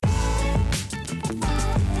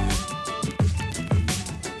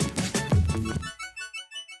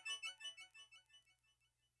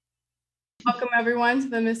Welcome everyone to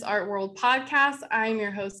the Miss Art World podcast. I'm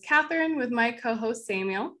your host, Catherine, with my co-host,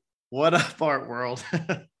 Samuel. What up, Art World?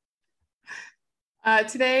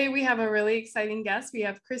 Today we have a really exciting guest. We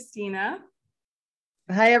have Christina.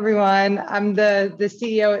 Hi, everyone. I'm the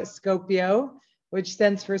CEO at Scopio, which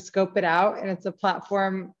stands for Scope It Out. And it's a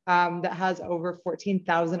platform that has over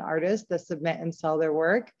 14,000 artists that submit and sell their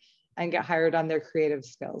work and get hired on their creative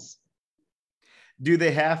skills. Do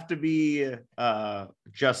they have to be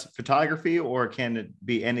just photography, or can it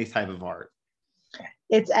be any type of art?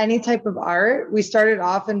 It's any type of art. We started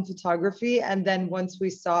off in photography, and then once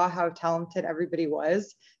we saw how talented everybody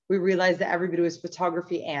was, we realized that everybody was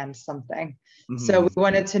photography and something. Mm-hmm. So we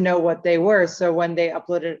wanted to know what they were. So when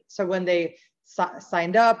they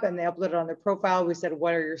signed up and they uploaded on their profile, we said,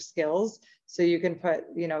 what are your skills? So you can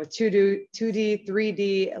put, 2D,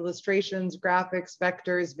 3D, illustrations, graphics,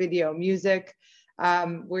 vectors, video, music.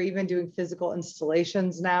 We're even doing physical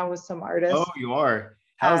installations now with some artists. Oh, you are?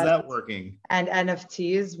 How's that working? And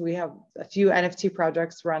NFTs. We have a few NFT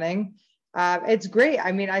projects running. It's great.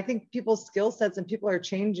 I mean, I think people's skill sets and people are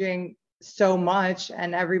changing so much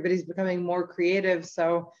and everybody's becoming more creative.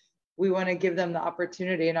 So we want to give them the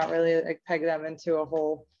opportunity and not really like peg them into a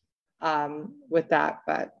hole with that.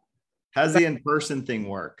 But how's the in-person thing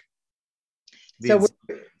work?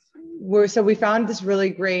 So we found this really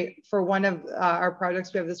great, for one of our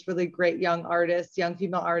projects, we have this really great young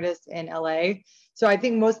female artist in LA. So I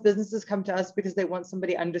think most businesses come to us because they want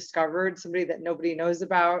somebody undiscovered, somebody that nobody knows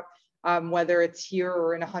about, whether it's here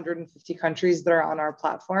or in 150 countries that are on our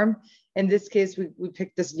platform. In this case, we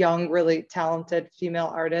picked this young, really talented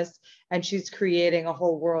female artist, and she's creating a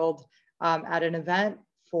whole world at an event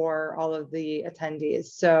for all of the attendees.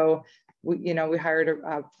 So we hired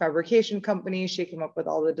a fabrication company. She came up with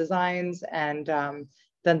all the designs, and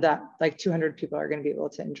then that like 200 people are going to be able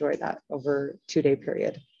to enjoy that over a 2-day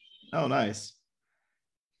period. Oh, nice.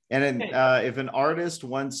 And then, if an artist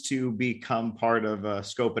wants to become part of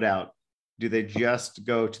Scope It Out, do they just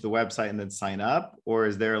go to the website and then sign up, or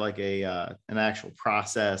is there like an actual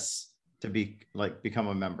process to become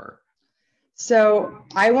a member? So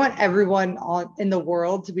I want everyone in the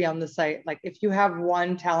world to be on the site. Like if you have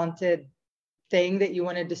one talented thing that you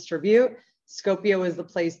want to distribute, Scopio is the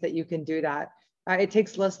place that you can do that. It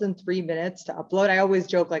takes less than 3 minutes to upload. I always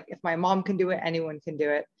joke, like if my mom can do it, anyone can do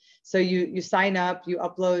it. So you sign up, you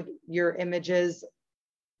upload your images,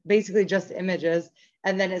 basically just images,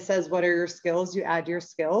 and then it says, what are your skills? You add your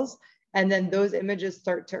skills, and then those images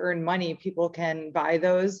start to earn money. People can buy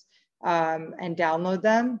those and download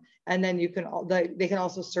them, and then they can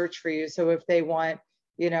also search for you. So if they want,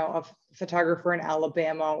 a photographer in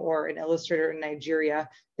Alabama or an illustrator in Nigeria,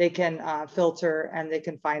 they can filter and they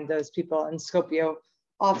can find those people. And Scopio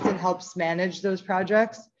often helps manage those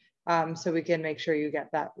projects. So we can make sure you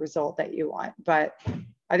get that result that you want. But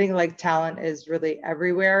I think like talent is really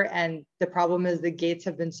everywhere. And the problem is the gates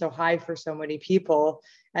have been so high for so many people.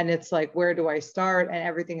 And it's like, where do I start? And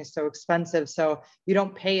everything is so expensive. So you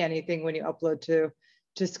don't pay anything when you upload to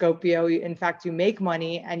Scopio. In fact, you make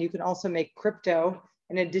money, and you can also make crypto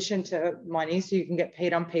in addition to money. So you can get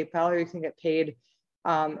paid on PayPal, or you can get paid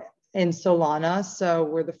in Solana. So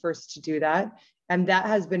we're the first to do that. And that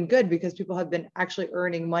has been good because people have been actually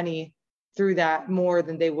earning money through that more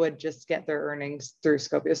than they would just get their earnings through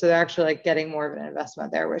Scopio. So they're actually like getting more of an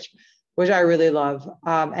investment there, which I really love.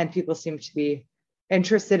 And people seem to be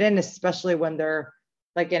interested in, especially when they're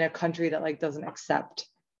like in a country that like doesn't accept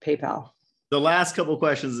PayPal. The last couple of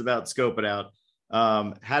questions about Scope It Out.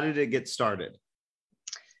 How did it get started?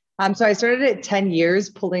 So I started at 10 years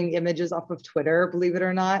pulling images off of Twitter, believe it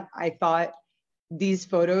or not. I thought, these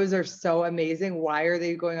photos are so amazing. Why are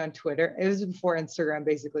they going on Twitter? It was before Instagram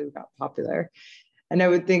basically got popular. And I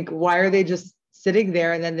would think, why are they just sitting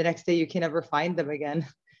there? And then the next day you can never find them again.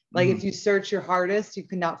 Like if you search your hardest, you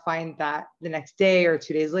cannot find that the next day or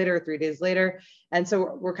 2 days later, or 3 days later. And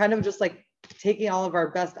so we're kind of just like taking all of our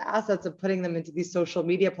best assets and putting them into these social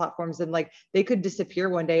media platforms. And like they could disappear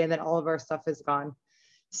one day and then all of our stuff is gone.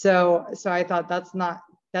 So I thought that's not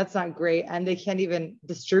great. And they can't even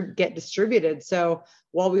get distributed. So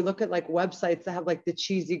while we look at like websites that have like the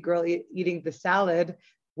cheesy girl eating the salad,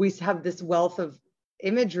 we have this wealth of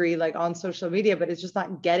imagery like on social media, but it's just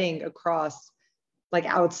not getting across like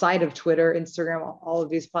outside of Twitter, Instagram, all of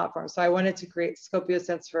these platforms. So I wanted to create Scopio.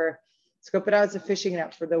 Stands for Scope It Out. It's a fishing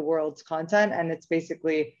net for the world's content. And it's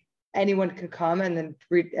basically anyone can come and then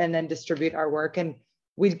read and then distribute our work. And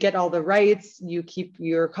we'd get all the rights. You keep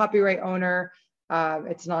your copyright owner.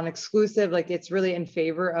 It's non-exclusive, like it's really in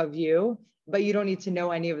favor of you, but you don't need to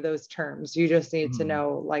know any of those terms. You just need to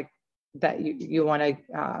know like that you want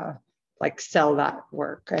to like sell that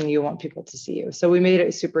work and you want people to see you. So we made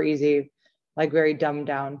it super easy, like very dumbed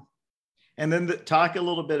down. And then talk a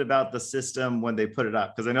little bit about the system when they put it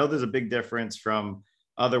up, because I know there's a big difference from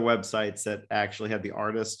other websites that actually have the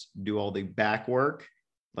artist do all the back work,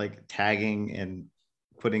 like tagging and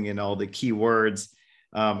putting in all the keywords.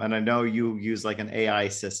 And I know you use like an AI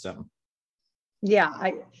system. Yeah,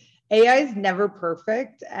 AI is never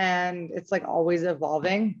perfect and it's like always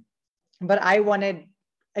evolving. But I wanted,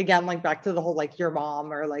 again, like back to the whole like your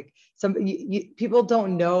mom or like people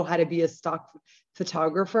don't know how to be a stock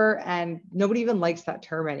photographer, and nobody even likes that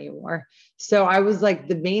term anymore. So I was like,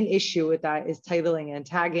 the main issue with that is titling and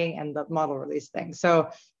tagging and the model release thing. So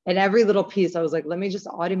in every little piece, I was like, let me just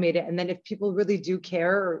automate it. And then if people really do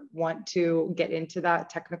care or want to get into that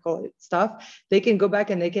technical stuff, they can go back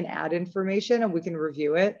and they can add information and we can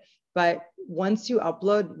review it. But once you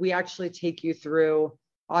upload, we actually take you through,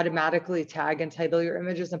 automatically tag and title your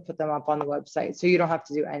images and put them up on the website. So you don't have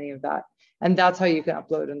to do any of that. And that's how you can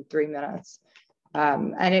upload in 3 minutes.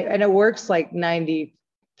 And it works like 90+%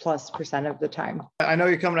 of the time. I know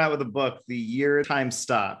you're coming out with a book, The Year Time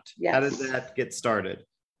Stopped. Yes. How did that get started?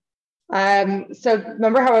 So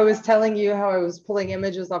remember how I was telling you how I was pulling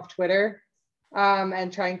images off Twitter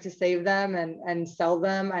and trying to save them and sell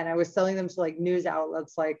them. And I was selling them to like news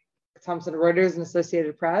outlets like Thomson Reuters and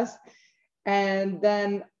Associated Press. And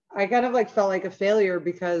then I kind of like felt like a failure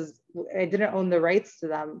because I didn't own the rights to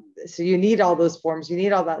them. So you need all those forms, you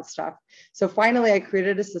need all that stuff. So finally I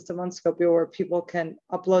created a system on Scopio where people can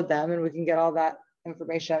upload them and we can get all that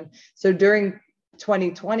information. So during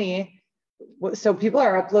 2020, so people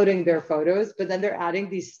are uploading their photos, but then they're adding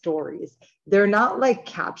these stories. They're not like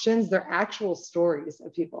captions, they're actual stories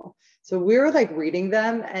of people. So we were like reading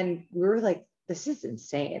them and we were like, this is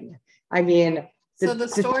insane. I mean, so the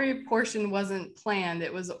story portion wasn't planned.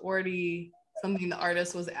 It was already something the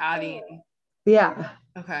artist was adding. Yeah.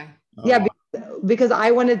 Okay. Yeah, because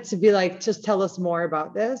I wanted to be like, just tell us more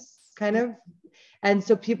about this kind of. And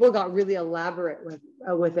so people got really elaborate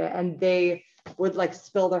with it and they would like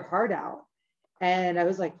spill their heart out. And I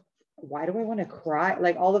was like, why do I want to cry?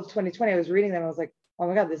 Like all of 2020, I was reading them. I was like, oh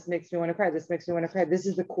my God, this makes me want to cry. This makes me want to cry. This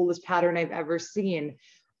is the coolest pattern I've ever seen.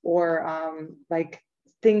 Or like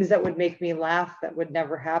things that would make me laugh that would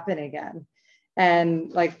never happen again.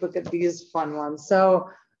 And like, look at these fun ones. So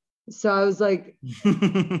I was like,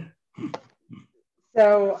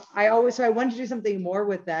 so I wanted to do something more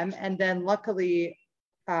with them. And then luckily,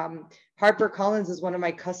 HarperCollins is one of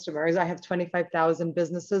my customers. I have 25,000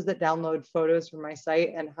 businesses that download photos from my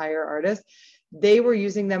site and hire artists. They were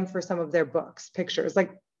using them for some of their books, pictures,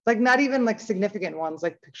 like not even like significant ones,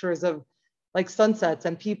 like pictures of like sunsets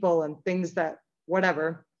and people and things that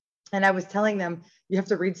whatever. And I was telling them, you have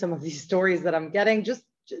to read some of these stories that I'm getting, just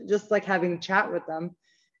like having a chat with them.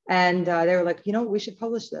 And they were like, we should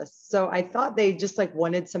publish this. So I thought they just like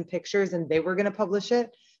wanted some pictures and they were going to publish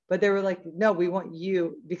it. But they were like, no, we want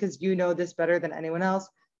you, because you know this better than anyone else.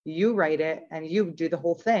 You write it and you do the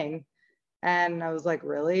whole thing. And I was like,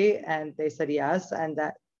 really? And they said yes. And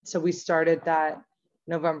so we started that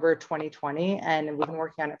November 2020, and we've been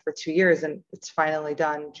working on it for 2 years, and it's finally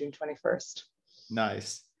done June 21st.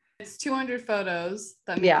 Nice. It's 200 photos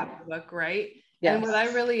that make the book, right? Yes. And what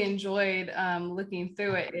I really enjoyed looking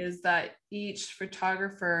through it is that each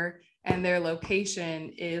photographer and their location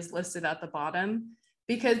is listed at the bottom.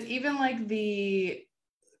 Because even like the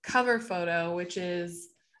cover photo, which is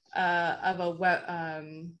of a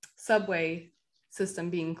subway system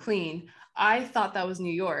being cleaned, I thought that was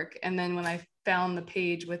New York. And then when I found the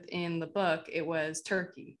page within the book, it was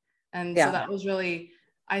Turkey. And so that was really,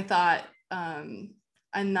 I thought,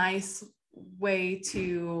 a nice way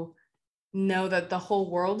to know that the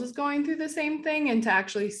whole world is going through the same thing, and to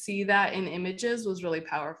actually see that in images was really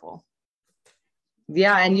powerful.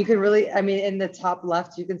 Yeah, and you can really, I mean, in the top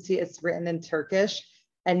left, you can see it's written in Turkish,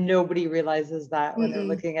 and nobody realizes that when they're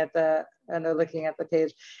looking at the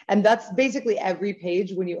page. And that's basically every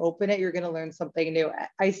page. When you open it, you're going to learn something new.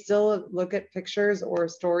 I still look at pictures or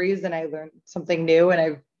stories and I learn something new. And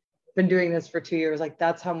I've been doing this for 2 years. Like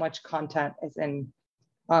that's how much content is in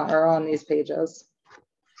or on these pages.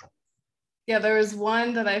 Yeah, there was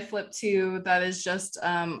one that I flipped to that is just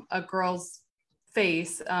a girl's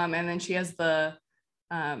face, and then she has the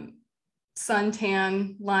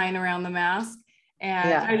suntan line around the mask.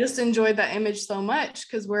 And I just enjoyed that image so much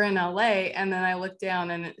because we're in LA. And then I looked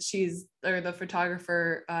down and the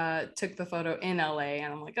photographer took the photo in LA.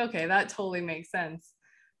 And I'm like, okay, that totally makes sense.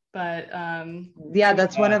 But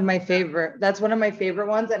that's one of my favorite. That's one of my favorite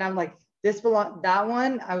ones. And I'm like, that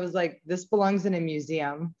one, I was like, this belongs in a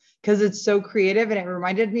museum because it's so creative. And it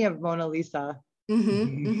reminded me of Mona Lisa.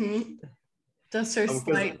 Just her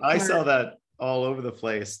slight. I saw that all over the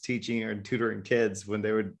place, teaching or tutoring kids. When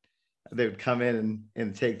they would come in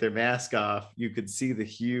and take their mask off, you could see the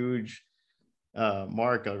huge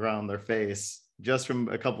mark around their face just from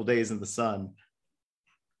a couple days in the sun.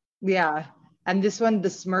 Yeah. And this one, the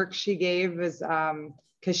smirk she gave is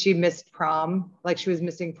because she missed prom, like she was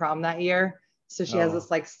missing prom that year. So she has this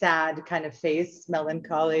like sad kind of face,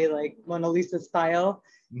 melancholy, like Mona Lisa style.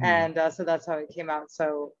 And so that's how it came out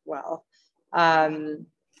so well.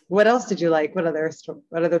 What else did you like? What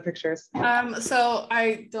other pictures? So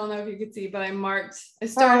I don't know if you could see, but I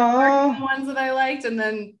started marking the ones that I liked and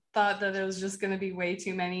then thought that it was just going to be way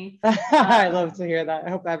too many. I love to hear that. I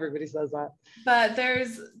hope everybody says that. But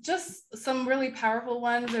there's just some really powerful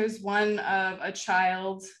ones. There's one of a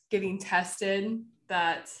child getting tested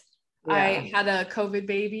that I had a COVID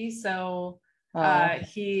baby. So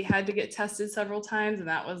he had to get tested several times and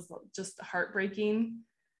that was just heartbreaking.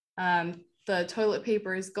 The toilet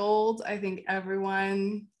paper is gold. I think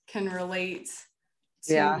everyone can relate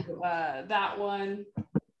to that one.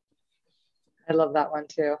 I love that one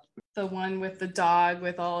too. The one with the dog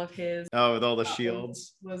with all of his with all the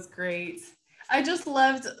shields was great. I just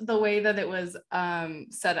loved the way that it was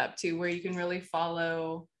set up too, where you can really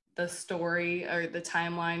follow the story or the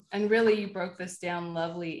timeline, and really you broke this down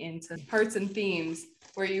lovely into parts and themes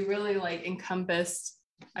where you really like encompassed,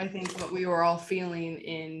 I think, what we were all feeling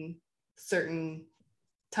in certain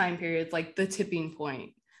time periods, like the tipping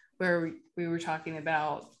point where we were talking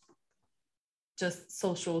about just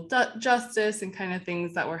social justice and kind of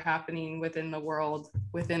things that were happening within the world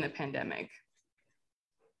within a pandemic.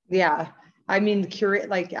 Yeah. I mean,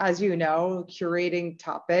 like, as you know, curating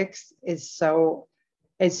topics is so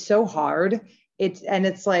hard.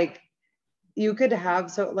 It's like, you could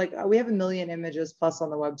have, we have 1 million images plus on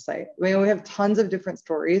the website. I mean, we have tons of different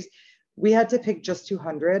stories. We had to pick just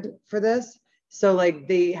 200 for this. So like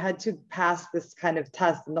they had to pass this kind of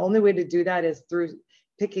test. And the only way to do that is through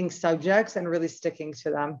picking subjects and really sticking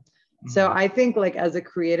to them. So I think like as a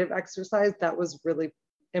creative exercise, that was really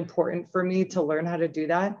important for me to learn how to do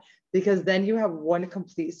that, because then you have one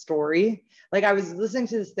complete story. Like I was listening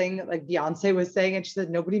to this thing like Beyonce was saying, and she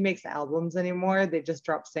said, nobody makes albums anymore. They just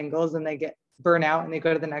drop singles and they get burnt out and they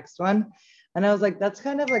go to the next one. And I was like, that's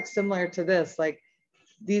kind of like similar to this. Like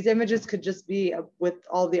these images could just be with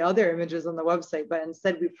all the other images on the website, but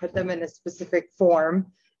instead we put them in a specific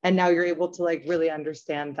form. And now you're able to like really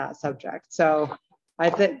understand that subject. So I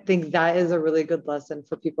think that is a really good lesson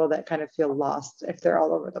for people that kind of feel lost if they're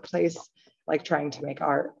all over the place, like trying to make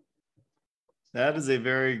art. That is a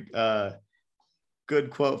very good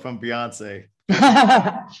quote from Beyonce.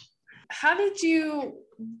 How did you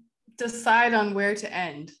decide on where to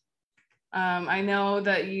end? I know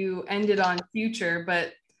that you ended on future,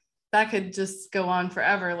 but that could just go on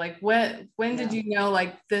forever. Like when did you know,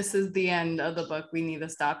 like, this is the end of the book, we need to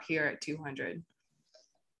stop here at 200?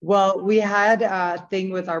 Well, we had a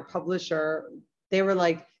thing with our publisher. They were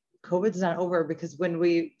like, COVID's not over, because when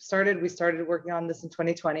we started working on this in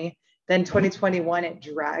 2020, then 2021, it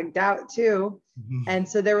dragged out too. And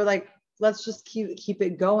so they were like, let's just keep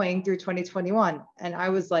it going through 2021. And I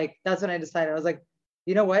was like, that's when I decided. I was like,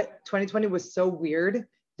 you know what? 2020 was so weird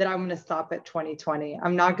that I'm going to stop at 2020.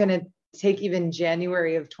 I'm not going to take even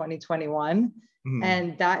January of 2021.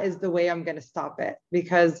 And that is the way I'm going to stop it,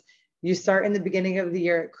 because you start in the beginning of the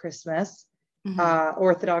year at Christmas,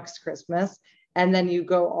 Orthodox Christmas, and then you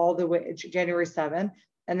go all the way January 7th,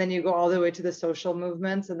 and then you go all the way to the social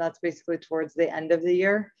movements. And that's basically towards the end of the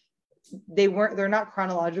year. They're not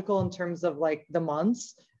chronological in terms of like the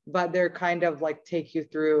months, but they're kind of like take you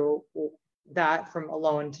through that from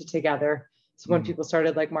alone to together. So when people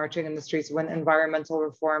started like marching in the streets, when environmental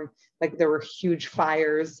reform, like there were huge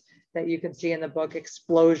fires that you can see in the book,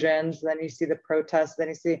 explosions, then you see the protests, then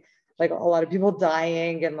you see like a lot of people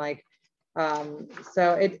dying, and like,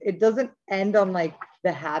 so it doesn't end on like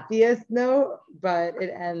the happiest note, but it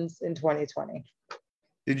ends in 2020.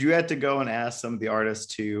 Did you have to go and ask some of the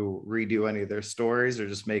artists to redo any of their stories, or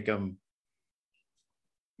just make them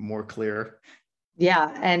more clear?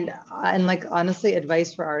 Yeah, and like, honestly,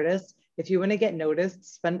 advice for artists: if you want to get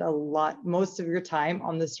noticed, spend most of your time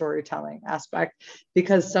on the storytelling aspect,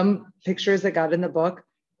 because some pictures that got in the book,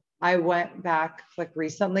 I went back like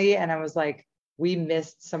recently and I was like, we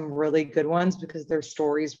missed some really good ones because their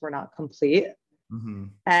stories were not complete.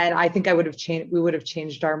 And I think we would have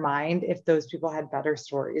changed our mind if those people had better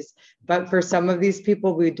stories. But for some of these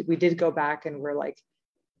people, we did go back and we're like,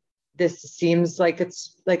 this seems like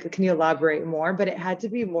it's like, can you elaborate more? But it had to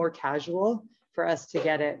be more casual for us to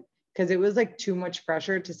get it, because it was like too much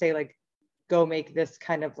pressure to say like, go make this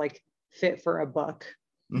kind of like fit for a book,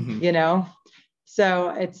 you know? So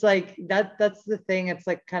it's like, that's the thing. It's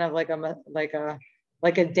like kind of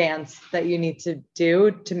like a dance that you need to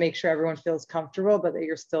do to make sure everyone feels comfortable, but that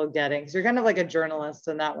you're still getting. So you're kind of like a journalist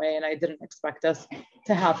in that way. And I didn't expect us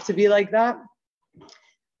to have to be like that.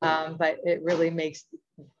 But it really makes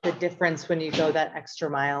the difference when you go that extra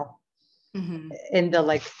mile in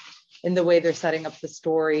the way they're setting up the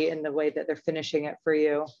story, in the way that they're finishing it for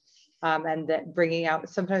you. And that bringing out,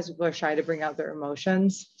 sometimes people are shy to bring out their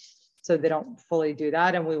emotions, so they don't fully do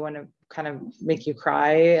that. And we want to kind of make you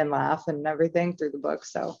cry and laugh and everything through the book.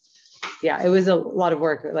 So yeah, it was a lot of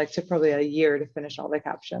work. It like took probably a year to finish all the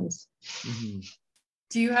captions.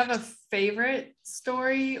 Do you have a favorite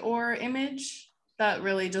story or image that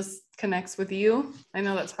really just connects with you? I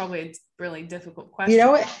know that's probably a really difficult question. You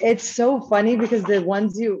know, it's so funny because the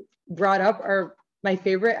ones you brought up are my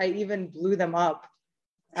favorite. I even blew them up.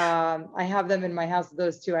 I have them in my house,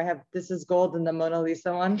 those two. I have This Is Gold and the Mona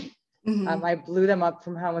Lisa one. I blew them up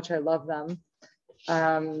from how much I love them.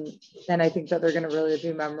 And I think that they're going to really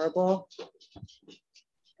be memorable.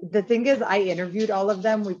 The thing is, I interviewed all of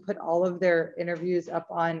them. We put all of their interviews up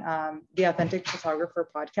on the Authentic Photographer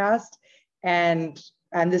podcast. And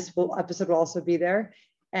this episode will also be there.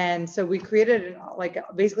 And so we created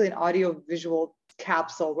basically an audio visual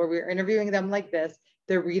capsule where we're interviewing them like this.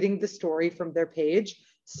 They're reading the story from their page.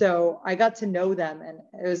 So I got to know them, and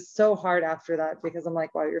it was so hard after that because I'm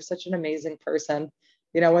like, wow, you're such an amazing person.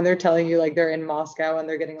 You know, when they're telling you like they're in Moscow and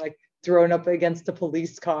they're getting like thrown up against a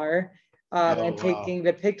police car taking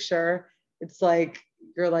the picture, it's like,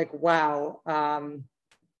 you're like, wow.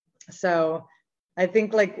 So I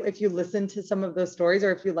think like if you listen to some of those stories,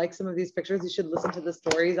 or if you like some of these pictures, you should listen to the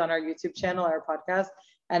stories on our YouTube channel, our podcast,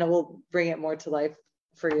 and it will bring it more to life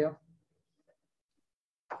for you.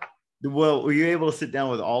 Well, were you able to sit down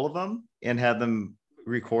with all of them and have them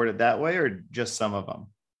recorded that way, or just some of them?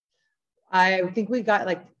 I think we got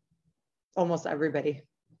like almost everybody.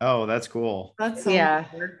 Oh, that's cool. That's so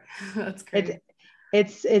much work. That's great.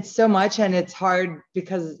 It's so much, and it's hard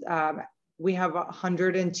because we have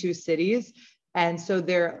 102 cities, and so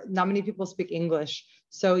there not many people speak English.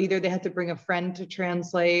 So either they had to bring a friend to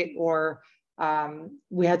translate, or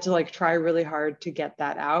we had to like try really hard to get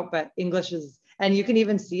that out. But English is, and you can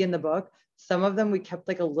even see in the book, some of them we kept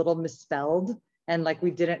like a little misspelled, and like we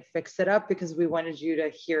didn't fix it up because we wanted you to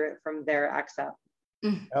hear it from their accent.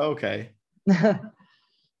 Okay.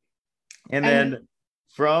 And then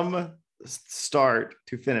from start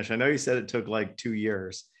to finish, I know you said it took like 2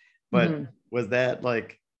 years, but was that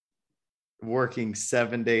like working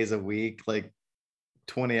 7 days a week, like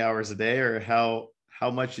 20 hours a day, or how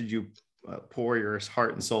much did you pour your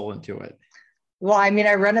heart and soul into it? Well, I mean,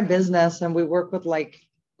 I run a business and we work with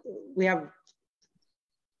we have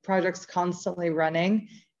projects constantly running,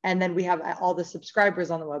 and then we have all the subscribers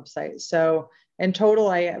on the website. So in total,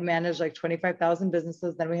 I manage like 25,000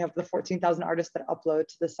 businesses. Then we have the 14,000 artists that upload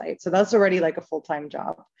to the site. So that's already like a full-time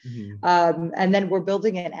job. And then we're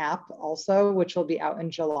building an app also, which will be out in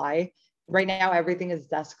July. Right now, everything is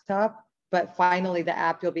desktop, but finally the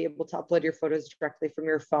app, you'll be able to upload your photos directly from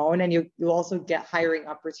your phone, and you'll also get hiring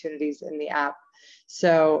opportunities in the app.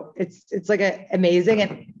 So it's like amazing.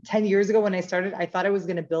 And 10 years ago when I started, I thought I was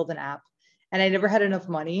going to build an app, and I never had enough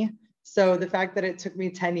money. So the fact that it took me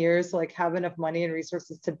 10 years to like have enough money and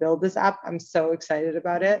resources to build this app, I'm so excited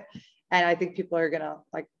about it. And I think people are going to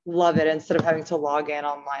like love it instead of having to log in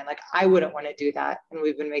online. Like I wouldn't want to do that. And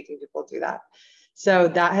we've been making people do that. So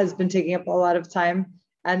that has been taking up a lot of time.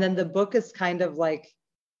 And then the book is kind of like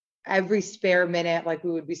every spare minute, like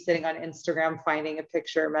we would be sitting on Instagram, finding a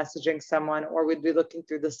picture, messaging someone, or we'd be looking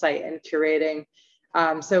through the site and curating.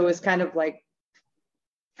 So it was kind of like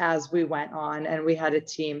as we went on, and we had a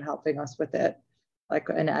team helping us with it, like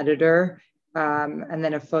an editor, and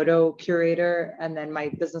then a photo curator, and then my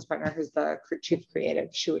business partner, who's the chief creative,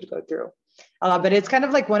 she would go through a lot. But it's kind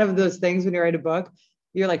of like one of those things when you write a book,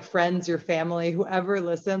 your like friends, your family, whoever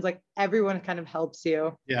listens, like everyone kind of helps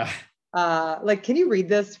you. Yeah. Like, can you read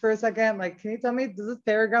this for a second? Like, can you tell me, does this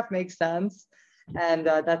paragraph make sense? And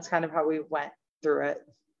that's kind of how we went through it.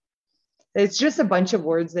 It's just a bunch of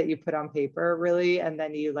words that you put on paper, really, and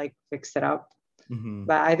then you like fix it up.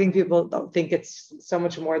 But I think people don't think it's so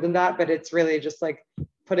much more than that, but it's really just like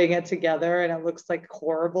putting it together, and it looks like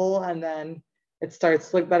horrible, and then it starts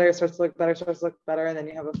to look better, starts to look better, starts to look better, and then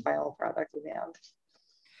you have a final product in the end.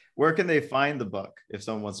 Where can they find the book if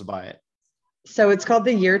someone wants to buy it? So it's called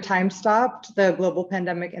The Year Time Stopped, the Global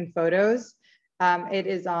Pandemic in Photos. It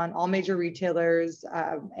is on all major retailers,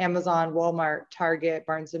 Amazon, Walmart, Target,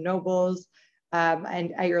 Barnes and Nobles.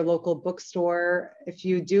 and at your local bookstore. If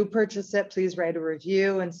you do purchase it, please write a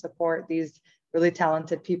review and support these really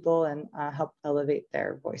talented people and help elevate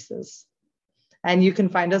their voices. And you can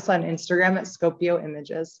find us on Instagram at Scopio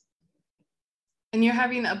Images. And you're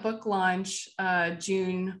having a book launch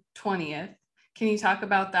June 20th. Can you talk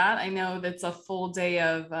about that? I know that's a full day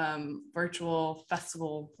of virtual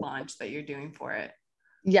festival launch that you're doing for it.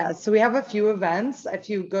 Yeah, so we have a few events. If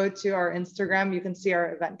you go to our Instagram, you can see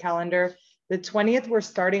our event calendar. The 20th, we're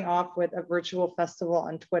starting off with a virtual festival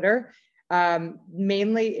on Twitter.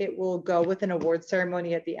 Mainly, it will go with an award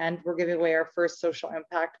ceremony at the end. We're giving away our first social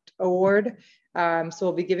impact award. So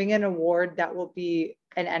we'll be giving an award that will be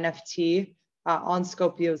an NFT on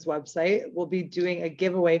Scopio's website. We'll be doing a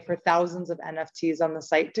giveaway for thousands of NFTs on the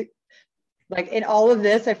site. Like in all of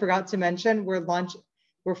this, I forgot to mention,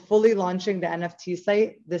 we're fully launching the NFT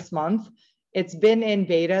site this month. It's been in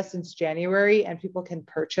beta since January and people can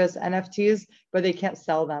purchase NFTs, but they can't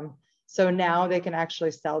sell them. So now they can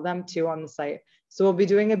actually sell them too on the site. So we'll be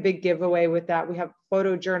doing a big giveaway with that. We have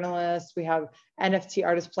photojournalists, we have NFT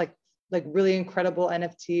artists, like really incredible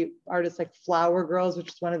NFT artists like Flower Girls, which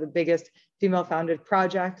is one of the biggest female founded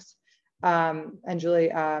projects, and Julie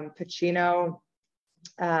Pacino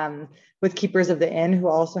with Keepers of the Inn, who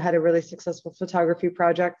also had a really successful photography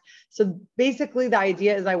project. So basically the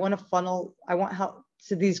idea is I want help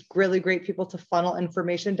to these really great people to funnel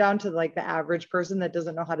information down to like the average person that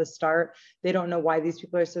doesn't know how to start. They don't know why these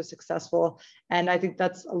people are so successful. And I think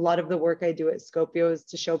that's a lot of the work I do at Scopio, is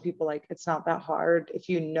to show people like it's not that hard if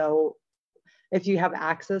you have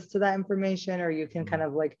access to that information, or you can kind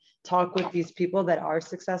of like talk with these people that are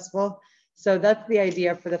successful. So that's the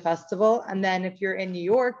idea for the festival. And then if you're in New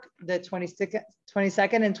York, the 22nd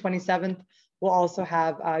and 27th, we'll also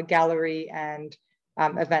have a gallery and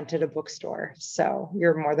event at a bookstore. So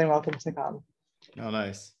you're more than welcome to come. Oh,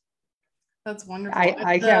 nice. That's wonderful.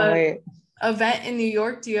 I can't wait. Event in New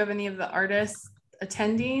York, do you have any of the artists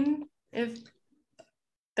attending if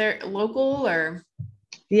they're local or?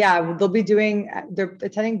 Yeah, they're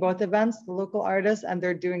attending both events, the local artists, and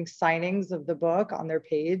they're doing signings of the book on their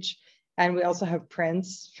page. And we also have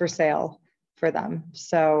prints for sale for them.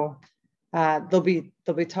 So they'll be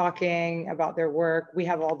talking about their work. We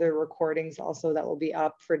have all their recordings also that will be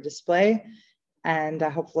up for display. And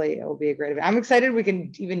hopefully it will be a great event. I'm excited we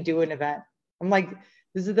can even do an event. I'm like,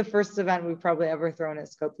 this is the first event we've probably ever thrown at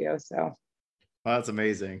Scopio. So. Well, that's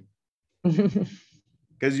amazing.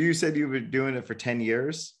 Because you said you've been doing it for 10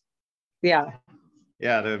 years. Yeah.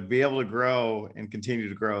 Yeah, to be able to grow and continue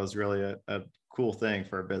to grow is really a cool thing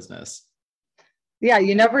for a business. Yeah,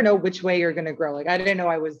 you never know which way you're going to grow. Like I didn't know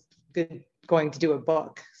I was going to do a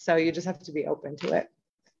book. So you just have to be open to it.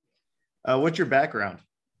 What's your background?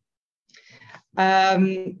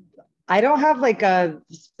 I don't have like a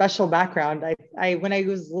special background. I when I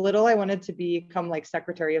was little, I wanted to become like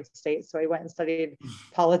Secretary of State. So I went and studied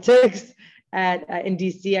politics. In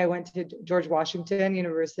DC, I went to George Washington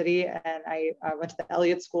University, and I went to the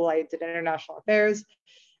Elliott School. I did international affairs.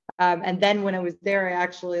 And then when I was there, I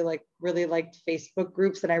actually really liked Facebook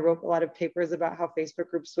groups, and I wrote a lot of papers about how Facebook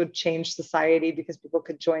groups would change society because people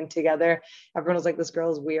could join together. Everyone was like, this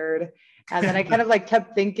girl is weird. And then I kind of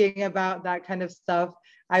kept thinking about that kind of stuff.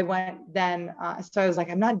 I went then, so I was like,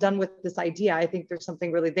 I'm not done with this idea. I think there's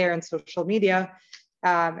something really there in social media.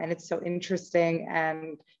 And it's so interesting.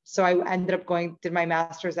 And so I ended up did my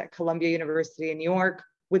master's at Columbia University in New York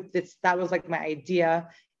with this. That was like my idea.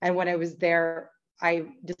 And when I was there, I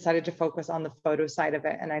decided to focus on the photo side of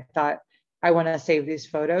it. And I thought, I want to save these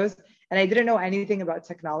photos. And I didn't know anything about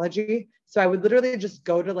technology. So I would literally just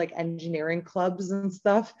go to engineering clubs and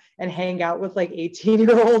stuff and hang out with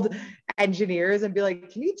 18-year-old engineers and be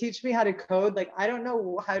like, can you teach me how to code? I don't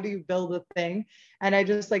know, how do you build a thing? And I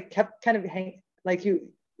just kept kind of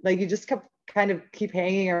you just kept kind of keep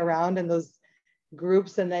hanging around in those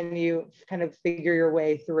groups, and then you kind of figure your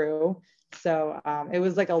way through. So it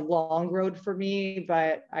was a long road for me,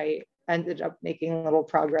 but I ended up making a little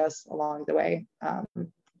progress along the way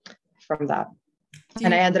from that.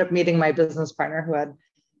 And I ended up meeting my business partner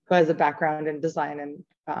who has a background in design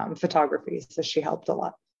and photography. So she helped a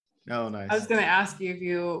lot. Oh, nice. I was going to ask you if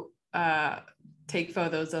you take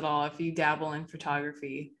photos at all, if you dabble in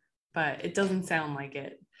photography, but it doesn't sound like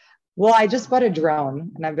it. Well, I just bought a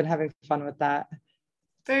drone and I've been having fun with that.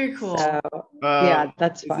 Very cool. So, yeah,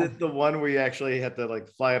 that's fun. Is it the one where you actually have to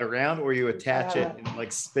fly it around, or you attach it and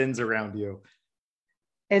it spins around you?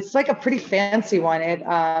 It's a pretty fancy one.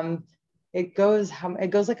 It goes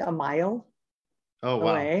a mile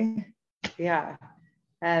away. Yeah.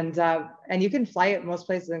 And you can fly it most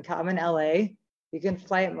places. I'm in LA. You can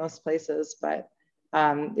fly it most places, but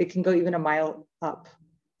It can go even a mile up.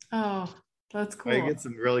 Oh, that's cool. You get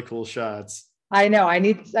some really cool shots. I know. I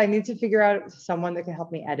need to figure out someone that can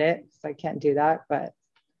help me edit, because I can't do that. But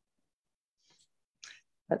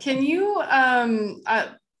can you,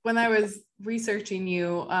 when I was researching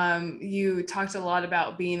you, you talked a lot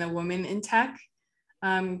about being a woman in tech.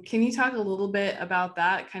 Can you talk a little bit about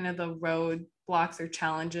that, kind of the roadblocks or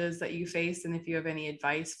challenges that you face, and if you have any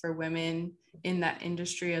advice for women in that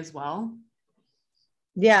industry as well?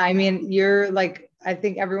 Yeah, I mean, I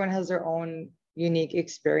think everyone has their own unique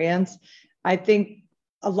experience. I think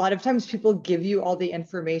a lot of times people give you all the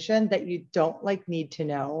information that you don't need to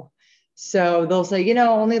know. So they'll say,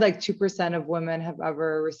 only 2% of women have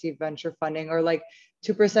ever received venture funding, or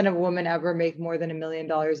 2% of women ever make more than $1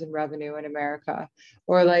 million in revenue in America,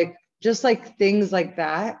 or just things like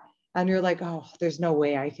that. And you're like, oh, there's no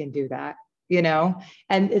way I can do that,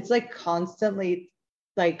 And it's constantly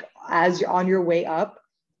as you're on your way up,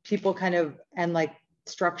 people kind of, and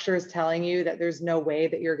structures telling you that there's no way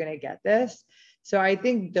that you're going to get this. So I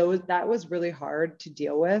think that was really hard to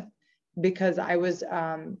deal with, because I was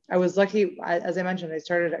lucky. As I mentioned, I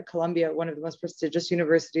started at Columbia, one of the most prestigious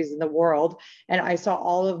universities in the world. And I saw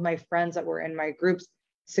all of my friends that were in my groups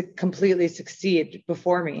completely succeed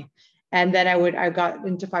before me. And then I got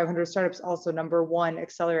into 500 startups, also #1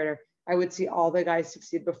 accelerator. I would see all the guys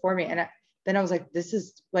succeed before me. And then I was like, this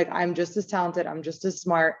is I'm just as talented. I'm just as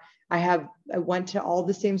smart. I went to all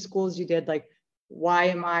the same schools you did. Why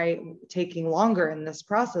am I taking longer in this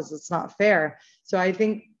process? It's not fair. So I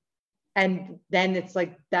think, and then it's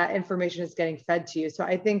that information is getting fed to you. So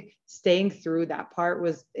I think staying through that part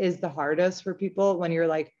is the hardest for people, when you're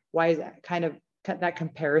why is that kind of that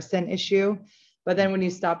comparison issue? But then when you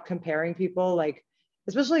stop comparing people,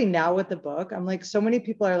 especially now with the book, I'm so many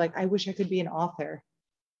people are I wish I could be an author,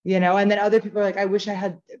 and then other people are I wish I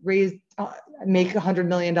had make $100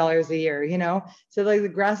 million a year, so the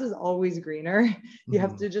grass is always greener. You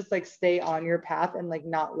have to just stay on your path and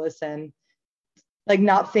not listen,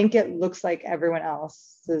 not think it looks like everyone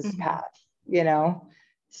else's path,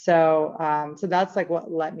 so that's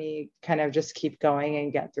what let me kind of just keep going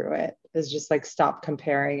and get through it, is just stop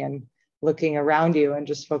comparing and looking around you and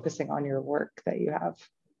just focusing on your work that you have.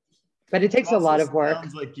 But it takes a lot of work.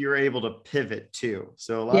 Sounds like you're able to pivot too.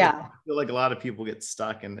 So I feel like a lot of people get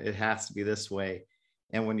stuck and it has to be this way.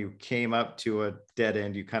 And when you came up to a dead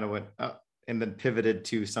end, you kind of went up and then pivoted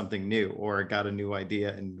to something new, or got a new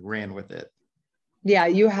idea and ran with it. Yeah,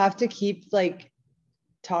 you have to keep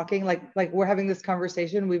talking, like we're having this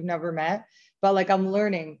conversation, we've never met, but I'm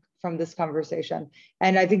learning from this conversation.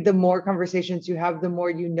 And I think the more conversations you have, the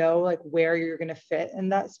more where you're going to fit in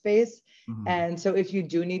that space. And so if you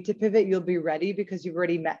do need to pivot, you'll be ready, because you've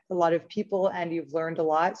already met a lot of people and you've learned a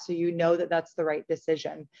lot. So that that's the right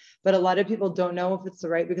decision. But a lot of people don't know if it's the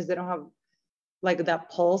right, because they don't have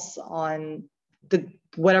that pulse on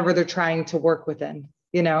whatever they're trying to work within,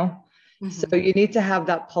 So you need to have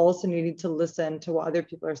that pulse, and you need to listen to what other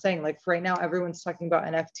people are saying. For right now, everyone's talking about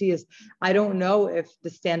NFTs. I don't know if the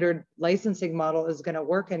standard licensing model is going to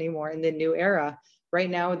work anymore in the new era. Right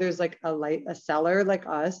now, there's a seller like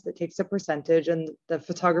us that takes a percentage, and the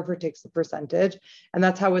photographer takes a percentage. And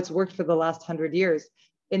that's how it's worked for the last 100 years.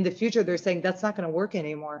 In the future, they're saying that's not going to work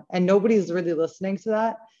anymore. And nobody's really listening to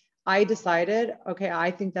that. I decided, okay,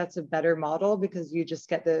 I think that's a better model, because you just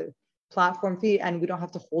get the platform fee and we don't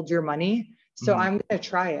have to hold your money. So I'm going to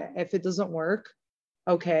try it. If it doesn't work,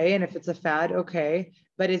 okay. And if it's a fad, okay.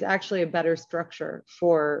 But it's actually a better structure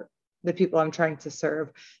for the people I'm trying to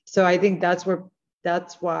serve. So I think that's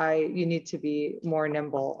why you need to be more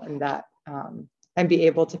nimble in that, and be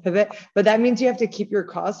able to pivot. But that means you have to keep your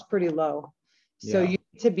costs pretty low. So you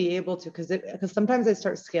need to be able to, because sometimes I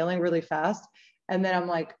start scaling really fast, and then I'm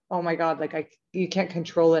like, oh my God, you can't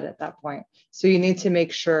control it at that point. So you need to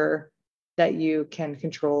make sure that you can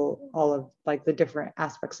control all of the different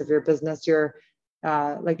aspects of your business, your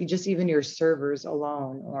just even your servers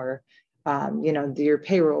alone, or your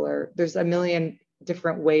payroll, or there's a million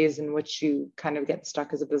different ways in which you kind of get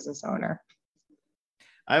stuck as a business owner.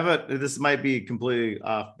 This might be a completely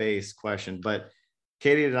off base question, but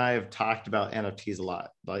Katie and I have talked about NFTs a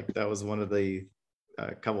lot. That was one of the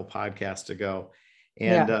couple podcasts ago.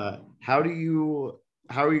 And how are you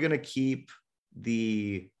going to keep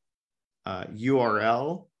the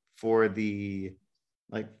URL for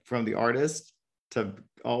from the artist to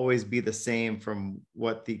always be the same from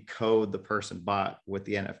what the code the person bought with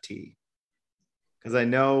the NFT? Because I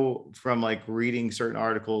know from reading certain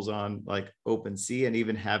articles on OpenSea, and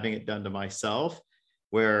even having it done to myself,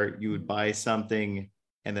 where you would buy something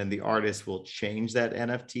and then the artist will change that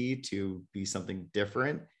NFT to be something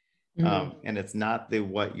different. And it's not the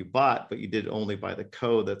what you bought, but you did only buy the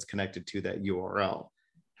code that's connected to that URL.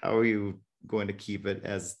 How are you going to keep it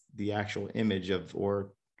as the actual image of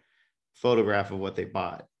or photograph of what they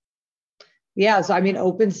bought? Yeah, so I mean,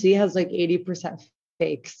 OpenSea has like 80%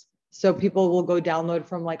 fakes. So people will go download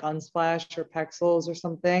from like Unsplash or Pexels or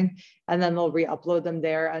something, and then they'll re-upload them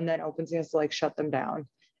there, and then OpenSea has to like shut them down.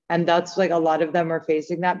 And that's like a lot of them are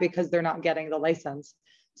facing that because they're not getting the license.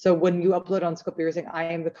 So when you upload on Scopio, you're saying, I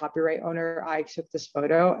am the copyright owner, I took this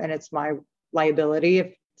photo, and it's my liability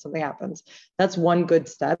if something happens. That's one good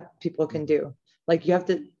step people can do. Like you have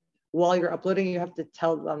to, while you're uploading, you have to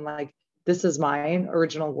tell them like, this is mine,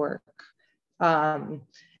 original work.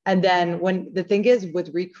 And then when the thing is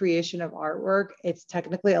with recreation of artwork, it's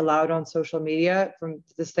technically allowed on social media from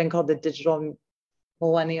this thing called the Digital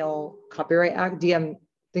Millennial Copyright Act, I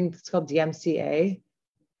think it's called DMCA.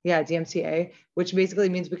 Yeah, DMCA, which basically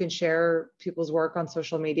means we can share people's work on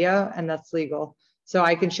social media, and that's legal. So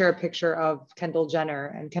I can share a picture of Kendall Jenner,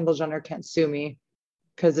 and Kendall Jenner can't sue me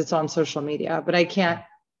because it's on social media, but I can't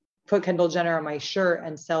put Kendall Jenner on my shirt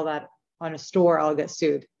and sell that on a store. I'll get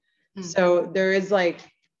sued. So there is like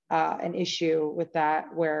an issue with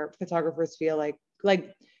that where photographers feel like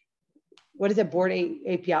what is it, Bored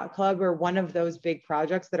Ape Yacht Club or one of those big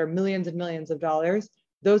projects that are millions and millions of dollars.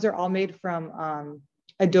 Those are all made from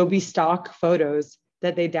Adobe stock photos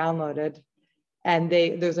that they downloaded, and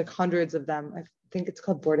there's like hundreds of them. I think it's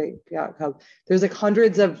called Bored Ape Yacht Club. There's like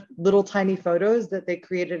hundreds of little tiny photos that they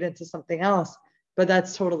created into something else, but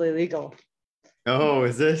that's totally legal. Oh,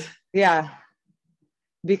 is it? Yeah,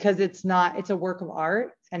 because it's a work of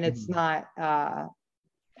art, and it's not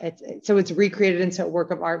it's recreated into a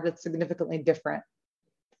work of art that's significantly different.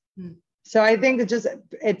 So I think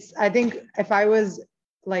I think if I was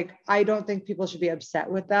like, I don't think people should be upset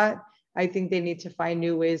with that. I think they need to find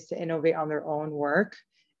new ways to innovate on their own work.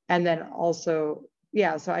 And then also,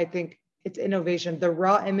 yeah, so I think it's innovation. The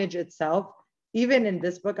raw image itself, even in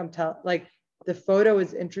this book, like the photo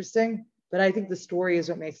is interesting, but I think the story is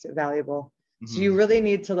what makes it valuable. So you really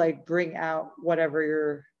need to like bring out whatever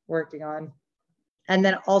you're working on, and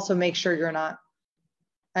then also make sure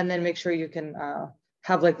make sure you can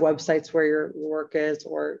have like websites where your work is,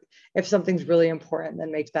 or if something's really important,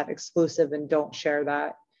 then make that exclusive and don't share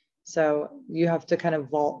that. So you have to kind of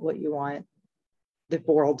vault what you want the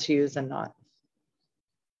world to use and not.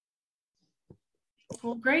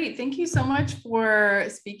 Well, great. Thank you so much for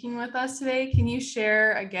speaking with us today. Can you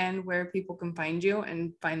share again where people can find you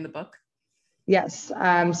and find the book? Yes.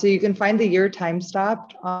 So you can find The Year Time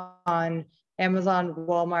Stopped on Amazon,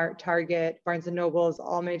 Walmart, Target, Barnes and Nobles,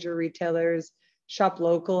 all major retailers. Shop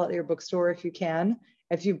local at your bookstore if you can.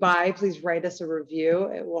 If you buy, please write us a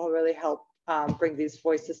review. It will really help bring these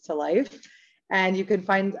voices to life. And you can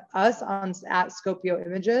find us at Scopio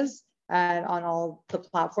Images and on all the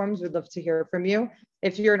platforms. We'd love to hear from you.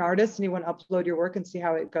 If you're an artist and you want to upload your work and see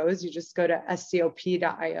how it goes, you just go to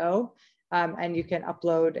scop.io and you can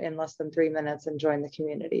upload in less than 3 minutes and join the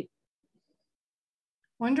community.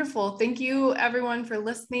 Wonderful. Thank you everyone for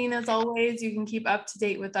listening. As always, you can keep up to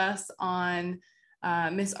date with us on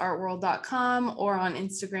missartworld.com or on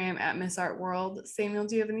Instagram at missartworld. Samuel,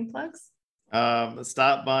 do you have any plugs?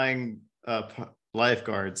 Stop buying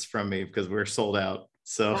lifeguards from me because we're sold out.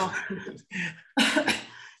 So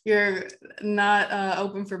you're not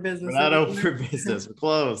open for business. We're not open for business. We're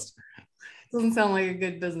closed. Doesn't sound like a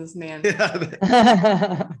good businessman.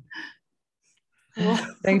 Well,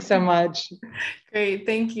 thanks so much. Great.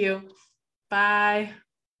 Thank you. Bye.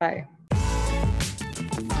 Bye.